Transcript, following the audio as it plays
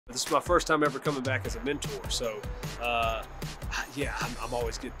This is my first time ever coming back as a mentor, so yeah, I'm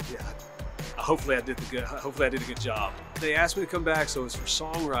always good. Yeah, hopefully I did a good job. They asked me to come back, so it's for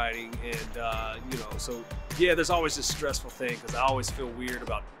songwriting, and you know, so yeah, there's always this stressful thing because I always feel weird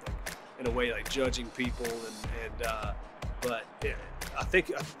about, like, in a way, like judging people, but yeah, I think,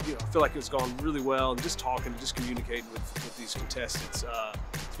 you know, I feel like it's gone really well, and just talking, and just communicating with these contestants.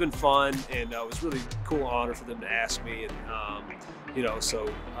 It's been fun, and it was really cool honor for them to ask me, and you know,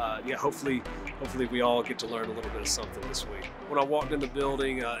 so yeah, hopefully we all get to learn a little bit of something this week. When I walked in the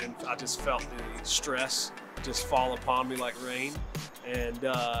building, and I just felt the stress just fall upon me like rain, and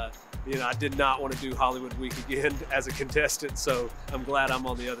you know, I did not want to do Hollywood Week again as a contestant, so I'm glad I'm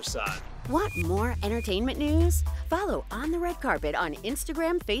on the other side. Want more entertainment news? Follow On the Red Carpet on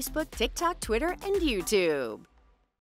Instagram, Facebook, TikTok, Twitter, and YouTube.